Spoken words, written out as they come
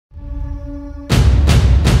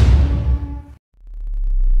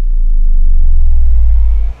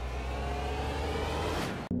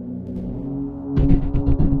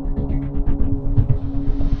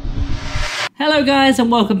Hello guys and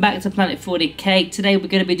welcome back to Planet 40k. Today we're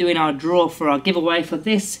going to be doing our draw for our giveaway for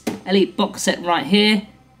this Elite box set right here.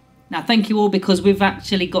 Now thank you all because we've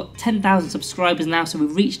actually got 10,000 subscribers now, so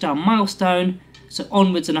we've reached our milestone. So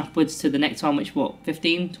onwards and upwards to the next one, which what,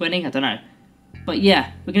 15, 20? I don't know. But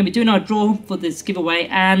yeah, we're going to be doing our draw for this giveaway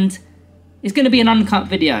and it's going to be an uncut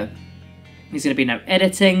video. There's going to be no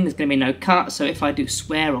editing, there's going to be no cut, so if I do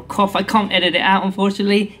swear or cough I can't edit it out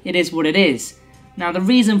unfortunately. It is what it is. Now the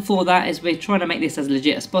reason for that is we're trying to make this as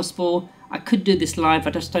legit as possible. I could do this live,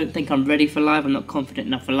 I just don't think I'm ready for live, I'm not confident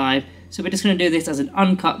enough for live. So we're just going to do this as an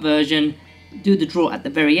uncut version, do the draw at the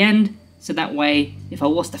very end, so that way if I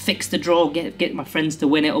was to fix the draw, get my friends to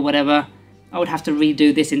win it or whatever, I would have to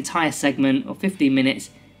redo this entire segment of 15 minutes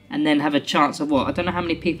and then have a chance of what? I don't know how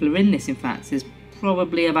many people are in this in fact, there's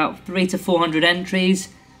probably about 300 to 400 entries.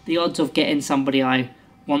 The odds of getting somebody I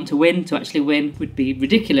want to win to actually win would be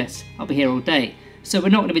ridiculous. I'll be here all day. So we're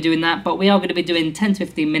not going to be doing that, but we are going to be doing 10 to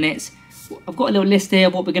 15 minutes. I've got a little list here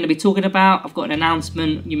of what we're going to be talking about. I've got an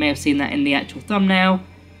announcement, you may have seen that in the actual thumbnail.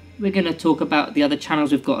 We're going to talk about the other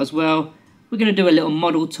channels we've got as well. We're going to do a little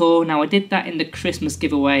model tour. Now I did that in the Christmas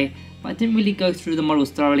giveaway, but I didn't really go through the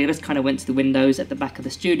models thoroughly. I just kind of went to the windows at the back of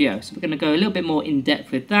the studio. So we're going to go a little bit more in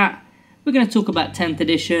depth with that. We're going to talk about 10th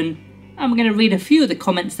edition, and we're going to read a few of the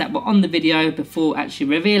comments that were on the video before actually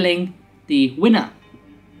revealing the winner.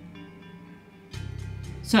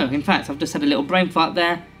 So, in fact, I've just had a little brain fart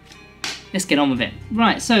there. Let's get on with it.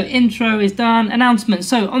 Right, so intro is done. Announcement.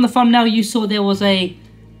 So, on the thumbnail you saw there was a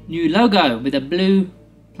new logo with a blue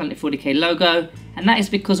Planet 40k logo, and that is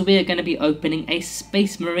because we are going to be opening a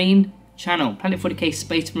Space Marine channel. Planet 40k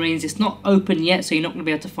Space Marines. It's not open yet, so you're not going to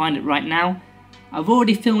be able to find it right now. I've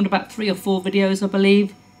already filmed about 3 or 4 videos, I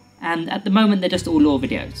believe, and at the moment they're just all lore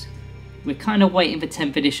videos. We're kind of waiting for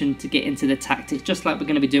 10th edition to get into the tactics, just like we're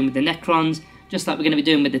going to be doing with the Necrons, just like we're going to be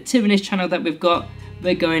doing with the Tyrannus channel that we've got.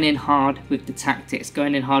 We're going in hard with the tactics,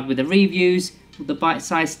 going in hard with the reviews, with the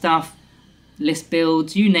bite-sized stuff, list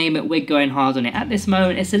builds, you name it, we're going hard on it. At this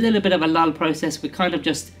moment, it's a little bit of a lull process. We're kind of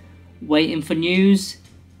just waiting for news,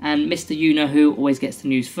 and Mr. You-Know-Who always gets the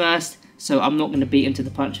news first. So I'm not going to beat him to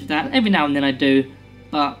the punch of that. Every now and then I do,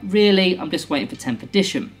 but really I'm just waiting for 10th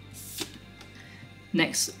edition.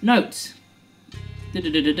 Next note.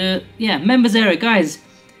 Yeah, members area, guys.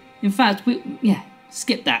 In fact,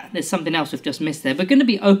 skip that. There's something else we've just missed there. We're going to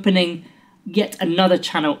be opening yet another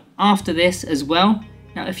channel after this as well.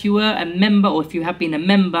 Now, if you were a member or if you have been a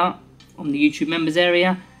member on the YouTube members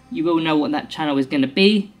area, you will know what that channel is going to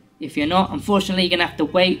be. If you're not, unfortunately, you're going to have to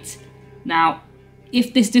wait. Now,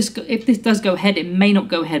 if this does go ahead, it may not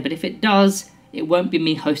go ahead, but if it does, it won't be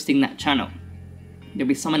me hosting that channel. There'll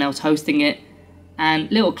be someone else hosting it. And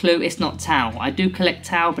little clue, it's not Tau. I do collect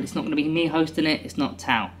Tau, but it's not going to be me hosting it. It's not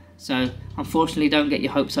Tau. So unfortunately, don't get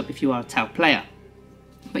your hopes up if you are a Tau player.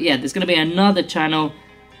 But yeah, there's going to be another channel,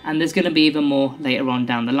 and there's going to be even more later on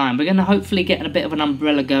down the line. We're going to hopefully get a bit of an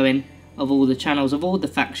umbrella going of all the channels, of all the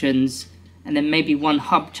factions, and then maybe one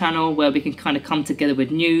hub channel where we can kind of come together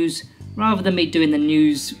with news, rather than me doing the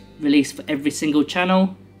news release for every single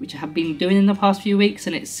channel, which I have been doing in the past few weeks,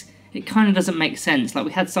 and it kind of doesn't make sense. Like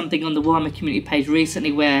we had something on the Warhammer community page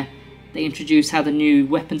recently where they introduced how the new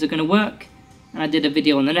weapons are going to work, and I did a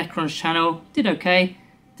video on the Necrons channel, did okay,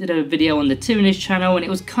 did a video on the Tyrannus channel, and it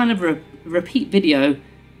was kind of a repeat video,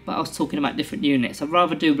 but I was talking about different units. I'd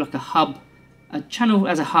rather do like a channel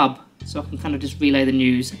as a hub, so I can kind of just relay the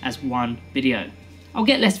news as one video. I'll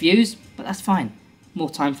get less views, but that's fine. More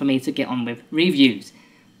time for me to get on with reviews.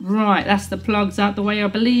 Right, that's the plugs out the way, I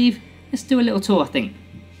believe. Let's do a little tour, I think.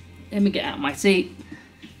 Let me get out of my seat.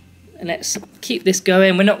 And let's keep this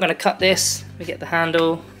going. We're not going to cut this. We get the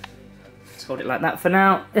handle. Let's hold it like that for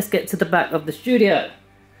now. Let's get to the back of the studio.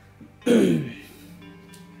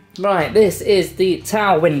 Right, this is the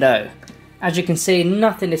Tau window. As you can see,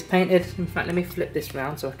 nothing is painted. In fact, let me flip this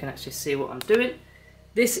round so I can actually see what I'm doing.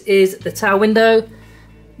 This is the Tau window.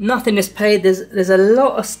 Nothing is paid. There's a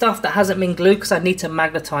lot of stuff that hasn't been glued because I need to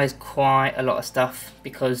magnetize quite a lot of stuff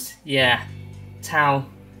because, yeah, Tau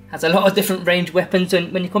has a lot of different range weapons,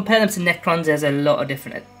 and when you compare them to Necrons, there's a lot of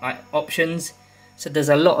different options. So there's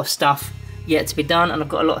a lot of stuff yet to be done, and I've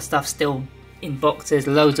got a lot of stuff still in boxes,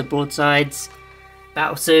 loads of broadsides,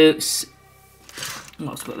 battle suits.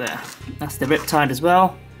 What's got there? That's the Riptide as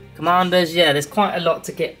well. Commanders, yeah, there's quite a lot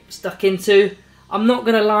to get stuck into. I'm not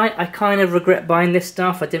gonna lie, I kind of regret buying this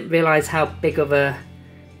stuff. I didn't realise how big of a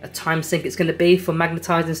time sink it's gonna be for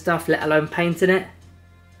magnetising stuff, let alone painting it.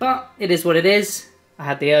 But it is what it is. I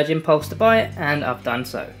had the urge impulse to buy it, and I've done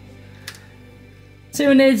so.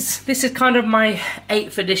 Tyranids, this is kind of my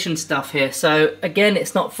 8th edition stuff here. So again,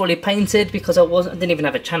 it's not fully painted because I didn't even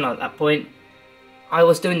have a channel at that point. I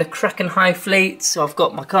was doing the Kraken High Fleet, so I've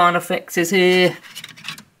got my Carnifexes here.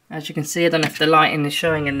 As you can see, I don't know if the lighting is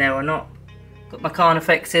showing in there or not. Got my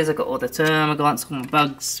Carnifexes, I've got all the Termagants, all my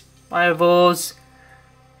bugs, Biovores.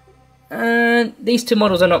 And these two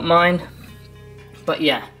models are not mine. But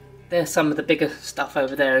yeah, there's some of the bigger stuff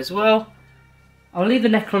over there as well. I'll leave the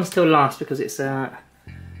Necrons till last because it's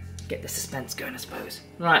get the suspense going, I suppose.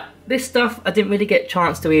 Right, this stuff I didn't really get a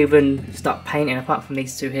chance to even start painting apart from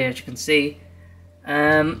these two here, as you can see.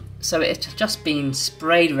 So it's just been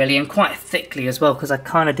sprayed really, and quite thickly as well, because I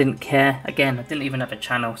kind of didn't care. Again, I didn't even have a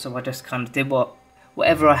channel, so I just kind of did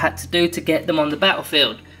whatever I had to do to get them on the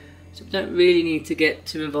battlefield. So we don't really need to get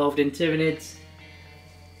too involved in Tyranids.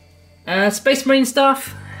 Space Marine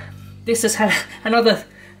stuff. This has had another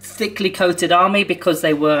thickly coated army because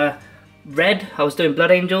they were red. I was doing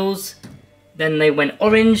Blood Angels. Then they went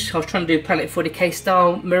orange. I was trying to do Planet 40k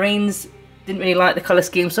style Marines. Didn't really like the colour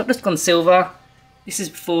scheme, so I've just gone silver. This is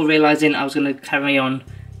before realising I was going to carry on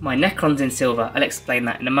my Necrons in silver. I'll explain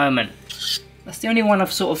that in a moment. That's the only one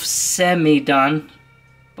I've sort of semi-done.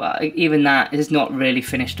 But even that is not really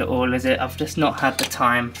finished at all, is it? I've just not had the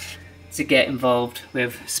time to get involved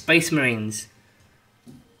with Space Marines.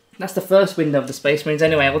 That's the first window of the Space Marines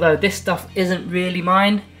anyway, although this stuff isn't really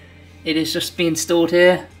mine. It is just being stored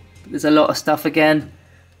here. There's a lot of stuff again.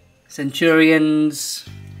 Centurions,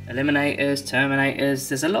 Eliminators, Terminators,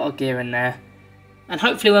 there's a lot of gear in there. And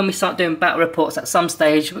hopefully when we start doing battle reports at some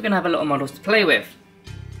stage, we're going to have a lot of models to play with.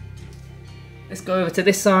 Let's go over to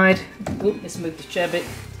this side. Ooh, let's move the chair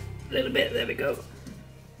a little bit, there we go.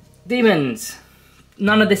 Demons.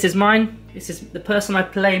 None of this is mine. This is the person I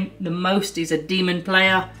play the most. He's a demon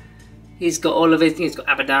player. He's got all of his, he's got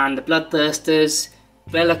Abaddon, the Bloodthirsters,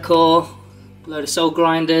 Be'lakor, a load of Soul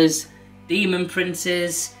Grinders, Demon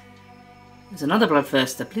Princes. There's another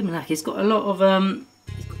Bloodthirster, blimey heck, he's got a lot of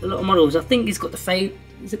models. I think he's got the Fate,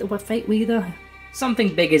 is it the Fate Weather?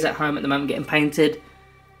 Something big is at home at the moment getting painted.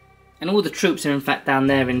 And all the troops are in fact down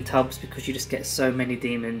there in tubs because you just get so many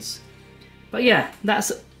demons. But yeah,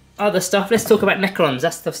 that's other stuff. Let's talk about Necrons.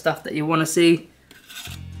 That's the stuff that you want to see.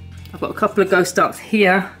 I've got a couple of Ghost Arcs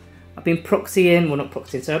here. I've been proxying, well not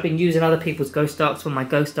proxying, so I've been using other people's Ghost Arcs for my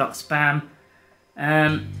Ghost Arc spam.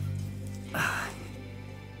 In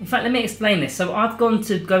fact, let me explain this. So I've gone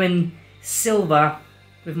in silver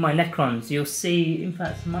with my Necrons. You'll see, in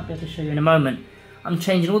fact, I might be able to show you in a moment. I'm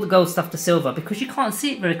changing all the gold stuff to silver because you can't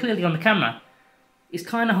see it very clearly on the camera. It's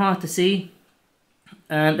kind of hard to see.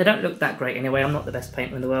 They don't look that great anyway. I'm not the best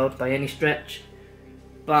painter in the world by any stretch.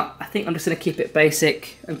 But I think I'm just going to keep it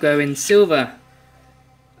basic and go in silver.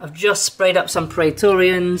 I've just sprayed up some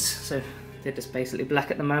Praetorians. So they're just basically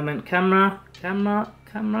black at the moment. Camera. Kind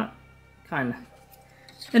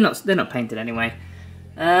of. They're not painted anyway.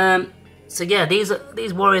 So yeah,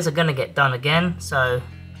 these warriors are going to get done again. So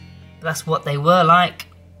that's what they were like.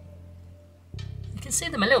 You can see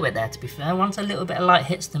them a little bit there, to be fair. Once a little bit of light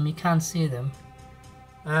hits them, you can see them.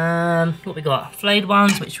 What we got? Flayed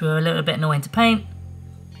ones, which were a little bit annoying to paint.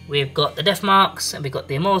 We've got the Death Marks, and we've got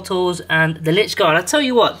the Immortals, and the Lich Guard. I tell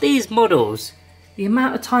you what, these models, the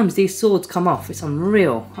amount of times these swords come off, it's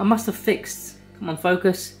unreal. I must have fixed, come on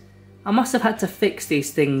focus, I must have had to fix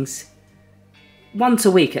these things once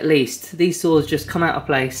a week at least. These swords just come out of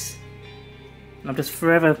place. And I'm just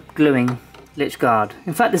forever gluing Lich Guard.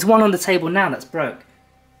 In fact, there's one on the table now that's broke.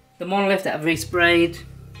 The Monolith that I've resprayed.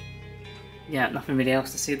 Yeah, nothing really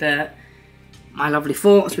else to see there. My lovely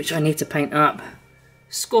forts, which I need to paint up.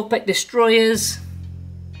 Scorpec Destroyers.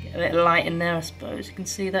 Get a bit of light in there, I suppose. You can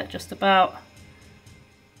see that just about.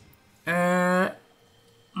 My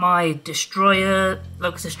Locust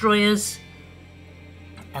Destroyers.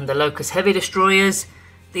 And the Locust Heavy Destroyers.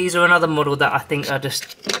 These are another model that I think are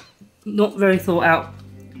just not very thought out.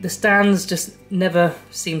 The stands just never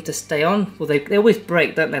seem to stay on. Well, they always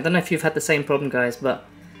break, don't they? I don't know if you've had the same problem, guys, but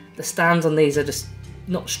the stands on these are just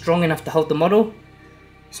not strong enough to hold the model.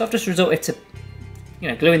 So I've just resorted to,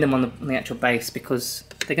 gluing them on the actual base because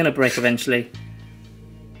they're going to break eventually.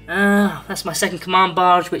 That's my second command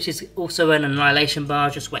barge, which is also an annihilation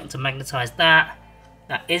barge. Just waiting to magnetize that.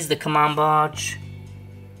 That is the command barge.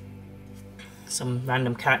 Some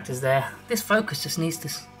random characters there. This focus just needs to,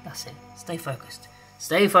 that's it, stay focused.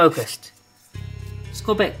 Stay focused.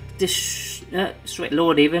 Scorpec Straight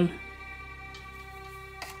Lord even.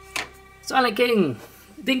 Silent King.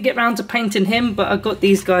 Didn't get round to painting him, but I got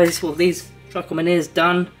these guys, well, these Trichomoneers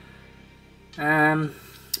done.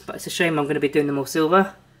 But it's a shame I'm going to be doing them all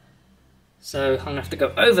silver. So I'm going to have to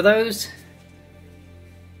go over those.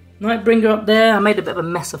 Nightbringer up there. I made a bit of a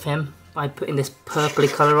mess of him by putting this purpley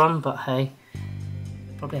colour on, but hey.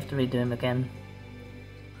 Probably have to redo him again.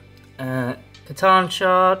 Because Catan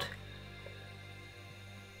Shard.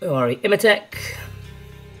 Ori Imatech.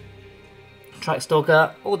 Trike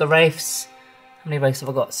Stalker. All the Wraiths. How many Wraiths have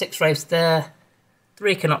I got? 6 Wraiths there.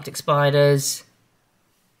 3 Canoptic Spiders.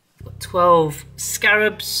 Got 12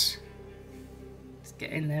 Scarabs. Let's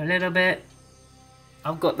get in there a little bit.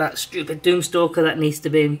 I've got that stupid Doomstalker that needs to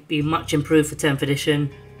be much improved for 10th edition.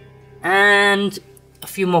 And a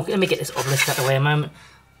few more. Let me get this obelisk out of the way a moment.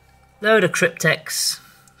 Load of Cryptex.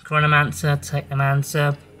 Chronomancer,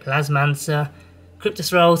 Technomancer, Plasmancer,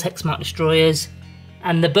 Cryptus Rolls, Hexmark Destroyers,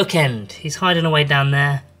 and the bookend. He's hiding away down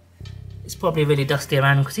there. It's probably really dusty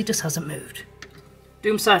around him because he just hasn't moved.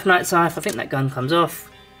 Doom Scythe, Night Scythe, I think that gun comes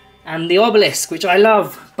off. And the obelisk, which I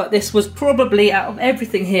love, but this was probably, out of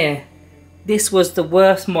everything here, this was the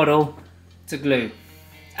worst model to glue.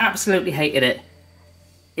 Absolutely hated it.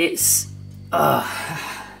 It's...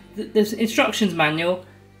 the instructions manual,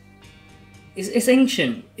 it's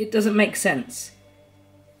ancient. It doesn't make sense.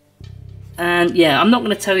 And yeah, I'm not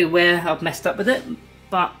going to tell you where I've messed up with it,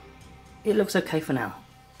 but it looks okay for now.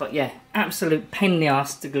 But yeah, absolute pain in the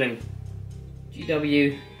ass to glue.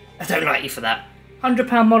 GW, I don't like you for that.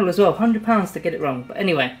 £100 model as well, £100 to get it wrong. But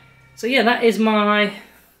anyway, so yeah, that is my...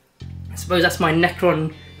 I suppose that's my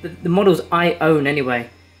Necron, the models I own anyway,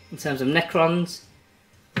 in terms of Necrons.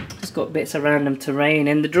 It's got bits of random terrain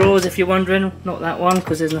in the drawers if you're wondering, not that one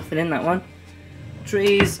because there's nothing in that one.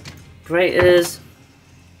 Trees, craters,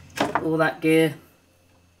 all that gear,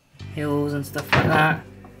 hills and stuff like that.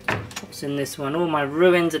 What's in this one? All my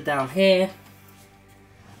ruins are down here.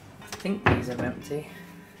 I think these are empty.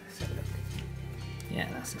 Let's have a look. Yeah,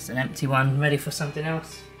 that's just an empty one, ready for something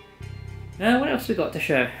else. What else we got to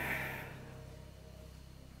show?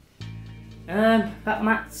 Back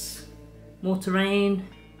mats, more terrain.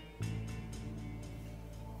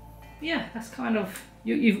 Yeah, that's kind of...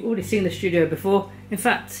 You've already seen the studio before. In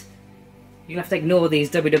fact, you're going to have to ignore these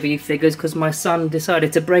WWE figures because my son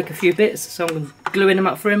decided to break a few bits, so I'm gluing them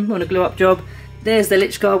up for him on a glue up job. There's the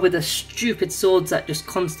Lich Guard with the stupid swords that just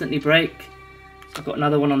constantly break. I've got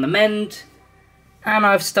another one on the mend. And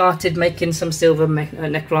I've started making some silver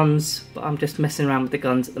Necrons, but I'm just messing around with the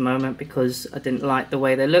guns at the moment because I didn't like the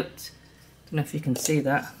way they looked. Don't know if you can see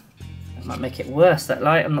that. That might make it worse, that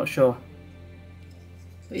light, I'm not sure.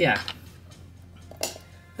 But yeah,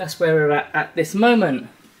 that's where we're at this moment.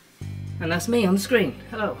 And that's me on the screen.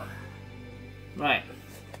 Hello. Right.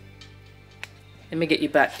 Let me get you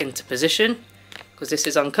back into position, because this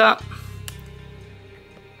is uncut.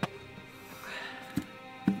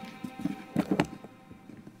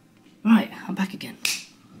 Right, I'm back again.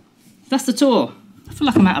 That's the tour. I feel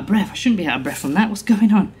like I'm out of breath. I shouldn't be out of breath from that. What's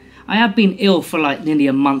going on? I have been ill for like nearly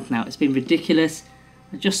a month now. It's been ridiculous.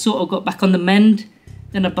 I just sort of got back on the mend.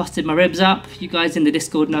 Then I busted my ribs up. You guys in the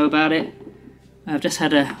Discord know about it. I've just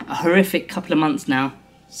had a horrific couple of months now.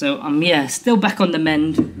 So I'm, yeah, still back on the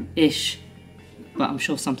mend-ish. But I'm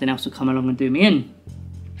sure something else will come along and do me in.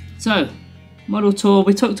 So, model tour.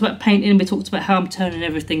 We talked about painting. We talked about how I'm turning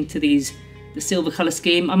everything to the silver colour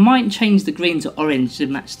scheme. I might change the green to orange to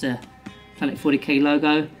match the Planet 40k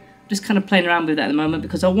logo. Just kind of playing around with that at the moment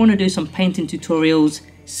because I want to do some painting tutorials,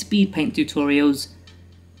 speed paint tutorials,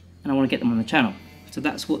 and I want to get them on the channel. So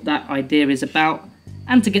that's what that idea is about,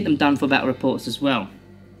 and to get them done for battle reports as well.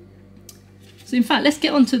 So in fact, let me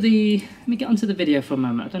get onto the video for a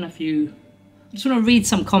moment. I don't know if you... I just want to read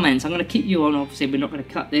some comments. I'm going to keep you on, obviously we're not going to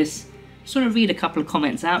cut this. Just want to read a couple of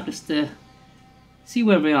comments out just to see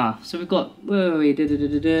where we are. So we've got... Where are we?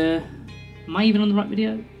 Am I even on the right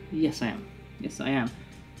video? Yes I am. Yes I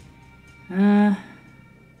am.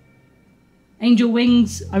 Angel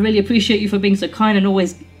Wings, I really appreciate you for being so kind and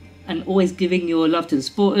always giving your love to the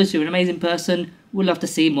supporters. You're an amazing person. We'd love to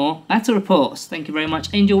see more battle reports. Thank you very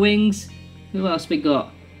much, Angel Wings. Who else we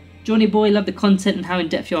got? Johnny Boy, love the content and how in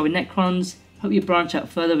depth you are with Necrons. Hope you branch out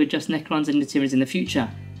further with just Necrons and Necrons in the future.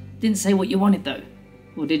 Didn't say what you wanted though,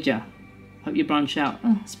 or did ya? Hope you branch out.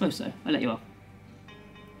 Oh, I suppose so. I'll let you off.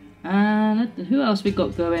 And who else we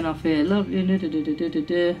got going off here? Love.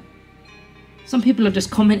 Some people are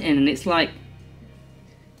just commenting and it's like,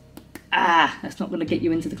 that's not going to get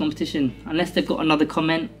you into the competition. Unless they've got another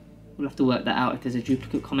comment. We'll have to work that out if there's a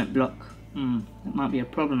duplicate comment block. That might be a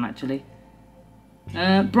problem actually.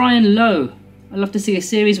 Brian Lowe. I'd love to see a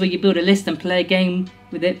series where you build a list and play a game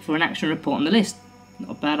with it for an action report on the list.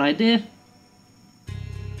 Not a bad idea.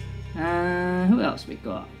 Who else we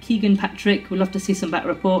got? Keegan Patrick. We'd love to see some battle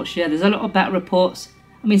reports. Yeah, there's a lot of battle reports.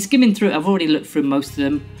 I mean, skimming through it, I've already looked through most of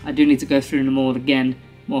them. I do need to go through them all again,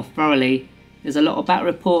 more thoroughly. There's a lot of battle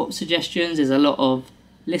report suggestions. There's a lot of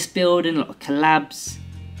list building, a lot of collabs,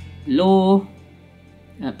 lore,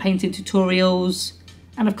 painting tutorials,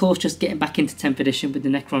 And of course, just getting back into 10th edition with the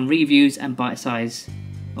Necron reviews and bite-size,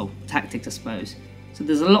 well, tactics, I suppose. So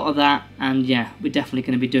there's a lot of that, and yeah, we're definitely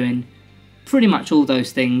going to be doing pretty much all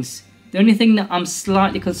those things. The only thing that I'm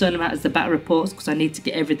slightly concerned about is the battle reports, because I need to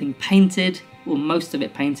get everything painted, or most of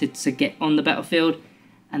it painted, to get on the battlefield,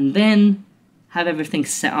 and then have everything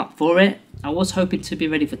set up for it. I was hoping to be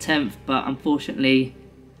ready for 10th, but unfortunately,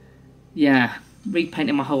 yeah,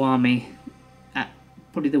 repainting my whole army at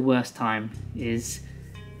probably the worst time is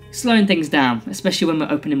slowing things down, especially when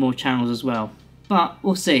we're opening more channels as well. But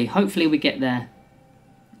we'll see. Hopefully we get there.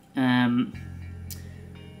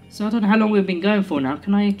 So I don't know how long we've been going for now.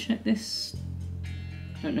 Can I check this?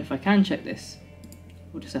 I don't know if I can check this.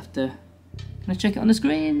 We'll just have to... Can I check it on the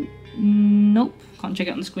screen? Nope, can't check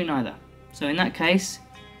it on the screen either. So in that case,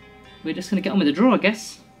 we're just going to get on with the draw, I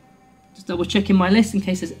guess. Just double checking my list in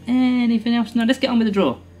case there's anything else. No, let's get on with the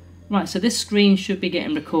draw. Right, so this screen should be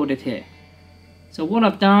getting recorded here. So what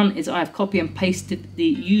I've done is I've copy and pasted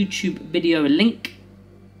the YouTube video link.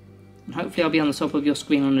 And hopefully I'll be on the top of your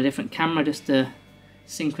screen on a different camera just to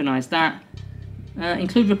synchronize that.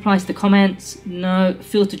 Include replies to comments. No.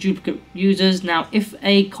 Filter duplicate users. Now, if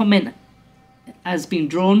a comment has been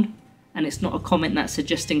drawn and it's not a comment that's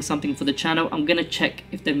suggesting something for the channel, I'm going to check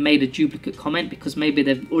if they've made a duplicate comment, because maybe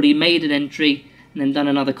they've already made an entry and then done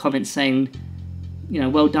another comment saying, you know,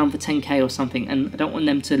 well done for 10k or something, and I don't want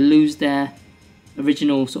them to lose their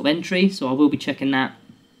original sort of entry, so I will be checking that.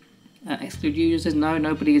 Exclude users. No,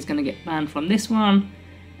 nobody is going to get banned from this one.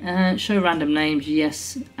 Show random names,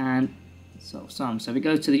 yes, and so some. So we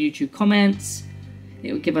go to the YouTube comments.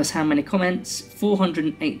 It will give us how many comments?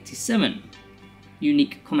 487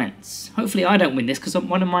 unique comments. Hopefully I don't win this, because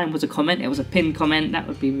one of mine was a comment. It was a pinned comment. That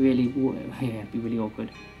would be really, yeah, it'd be really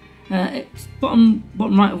awkward. It's bottom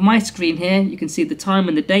right of my screen here, you can see the time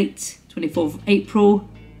and the date, 24th of April,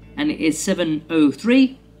 and it is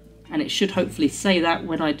 7:03, and it should hopefully say that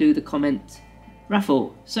when I do the comment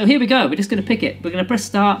raffle. So here we go, we're just going to pick it. We're going to press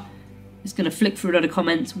start, it's going to flick through a lot of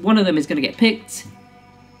comments, one of them is going to get picked.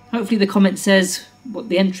 Hopefully the comment says what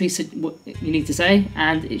the entry said, what you need to say,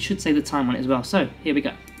 and it should say the time on it as well. So here we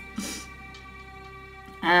go.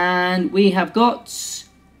 And we have got,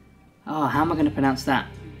 oh, how am I going to pronounce that?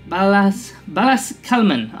 Balas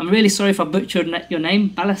Kalman. I'm really sorry if I butchered your name.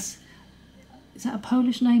 Balas, is that a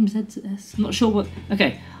Polish name? I'm not sure what.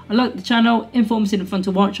 Okay, I like the channel, informative and fun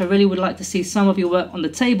to watch. I really would like to see some of your work on the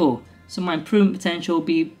table, so my improvement potential will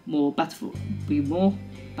be more battle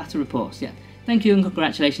reports. Yeah, thank you and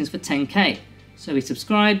congratulations for 10k. So he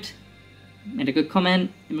subscribed, made a good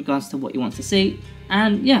comment in regards to what he wants to see,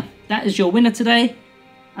 and yeah, that is your winner today.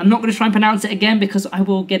 I'm not going to try and pronounce it again because I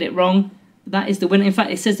will get it wrong. But that is the winner. In fact,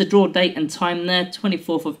 it says the draw date and time there,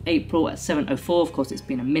 24th of April at 7:04. Of course, it's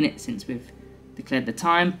been a minute since we've declared the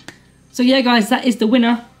time. So yeah, guys, that is the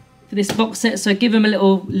winner for this box set. So give him a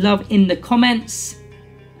little love in the comments.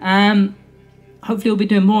 Hopefully we'll be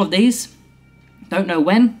doing more of these. Don't know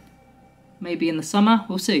when. Maybe in the summer.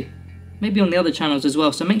 We'll see. Maybe on the other channels as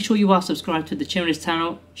well. So make sure you are subscribed to the Tyrannis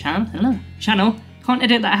channel. Can't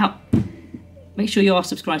edit that out. Make sure you are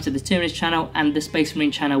subscribed to the Tyrannis channel, and the Space Marine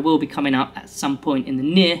channel will be coming up at some point in the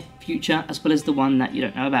near future, as well as the one that you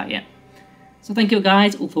don't know about yet. So thank you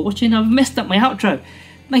guys all for watching. I've messed up my outro.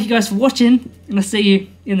 Thank you guys for watching, and I'll see you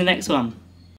in the next one.